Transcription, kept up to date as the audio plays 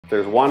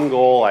there's one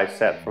goal I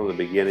set from the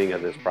beginning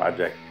of this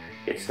project,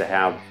 it's to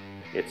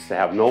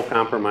have no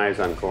compromise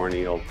on corn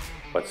yield,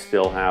 but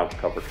still have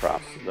cover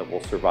crops that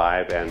will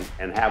survive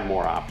and have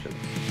more options.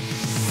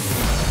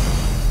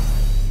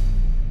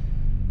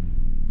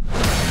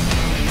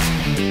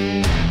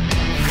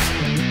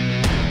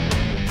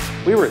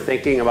 We were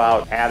thinking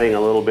about adding a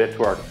little bit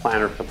to our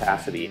planter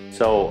capacity.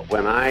 So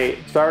when I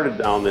started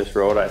down this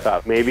road, I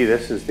thought maybe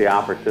this is the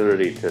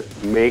opportunity to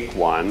make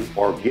one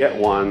or get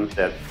one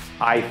that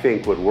I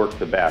think would work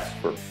the best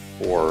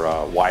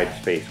for wide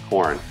space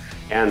corn.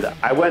 And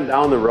I went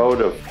down the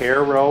road of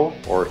pair row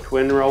or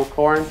twin row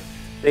corn,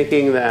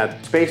 thinking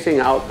that spacing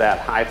out that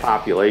high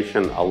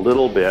population a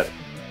little bit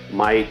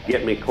might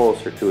get me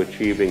closer to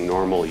achieving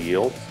normal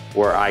yields,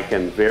 where I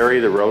can vary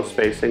the row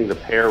spacing, the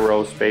pair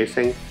row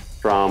spacing,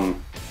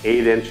 from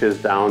 8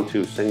 inches down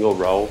to single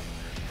row.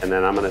 And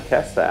then I'm going to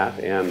test that,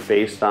 and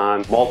based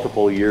on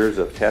multiple years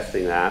of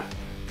testing that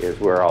is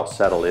where I'll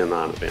settle in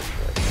on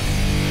eventually.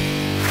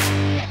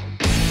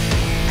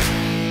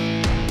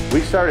 We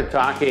started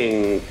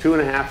talking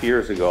 2.5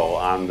 years ago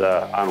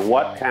on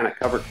what kind of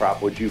cover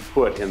crop would you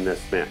put in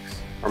this mix.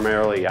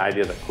 Primarily I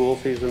did a cool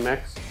season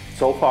mix.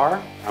 So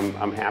far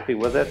I'm happy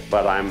with it,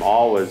 but I'm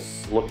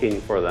always looking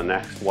for the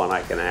next one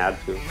I can add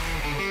to.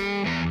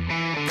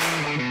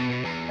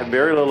 I have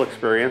very little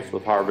experience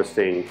with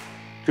harvesting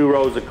 2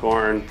 rows of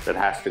corn that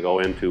has to go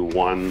into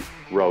 1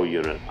 row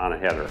unit on a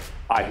header.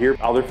 I hear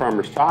other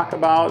farmers talk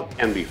about, it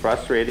can be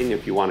frustrating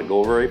if you want to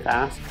go very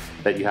fast,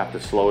 that you have to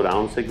slow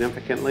down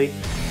significantly.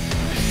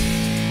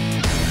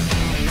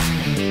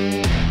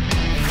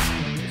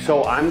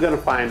 So I'm going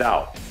to find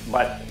out.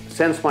 But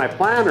since my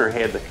planter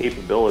had the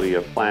capability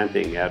of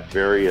planting at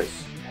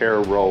various pair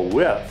row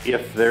width,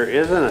 if there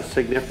isn't a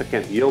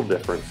significant yield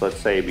difference, let's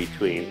say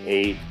between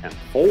 8 and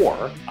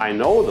 4, I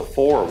know the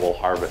 4 will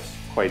harvest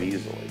quite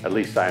easily. At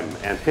least I'm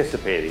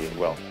anticipating it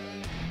will.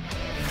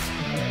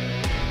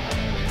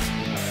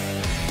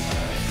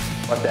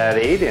 But that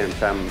 8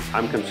 inch,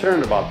 I'm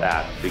concerned about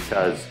that,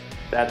 because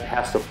that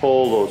has to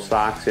pull those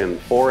stalks in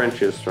 4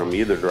 inches from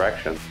either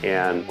direction,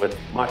 and with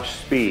much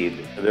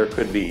speed, there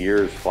could be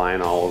ears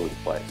flying all over the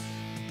place.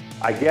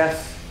 I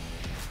guess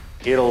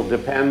it'll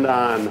depend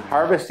on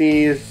harvest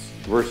ease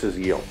versus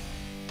yield,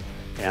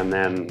 and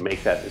then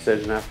make that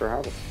decision after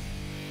harvest.